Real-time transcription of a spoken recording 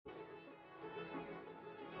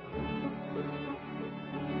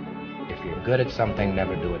you're good at something,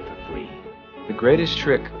 never do it for free. The greatest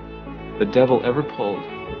trick the devil ever pulled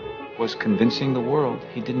was convincing the world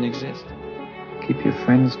he didn't exist. Keep your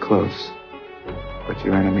friends close, but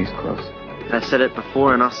your enemies close. I said it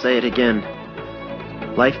before and I'll say it again.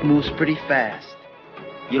 Life moves pretty fast.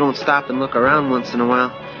 You don't stop and look around once in a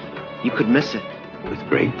while, you could miss it. With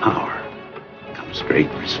great power comes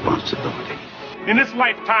great responsibility. In this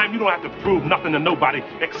lifetime, you don't have to prove nothing to nobody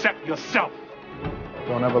except yourself.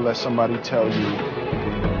 Don't ever let somebody tell you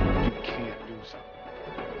you can't do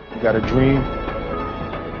something. You got a dream,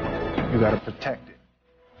 you got to protect it.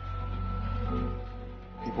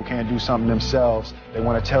 People can't do something themselves. They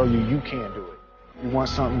want to tell you you can't do it. You want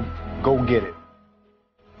something, go get it.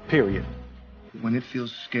 Period. When it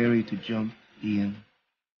feels scary to jump, Ian,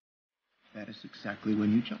 that is exactly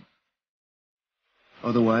when you jump.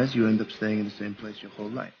 Otherwise, you end up staying in the same place your whole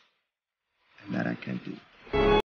life. And that I can't do.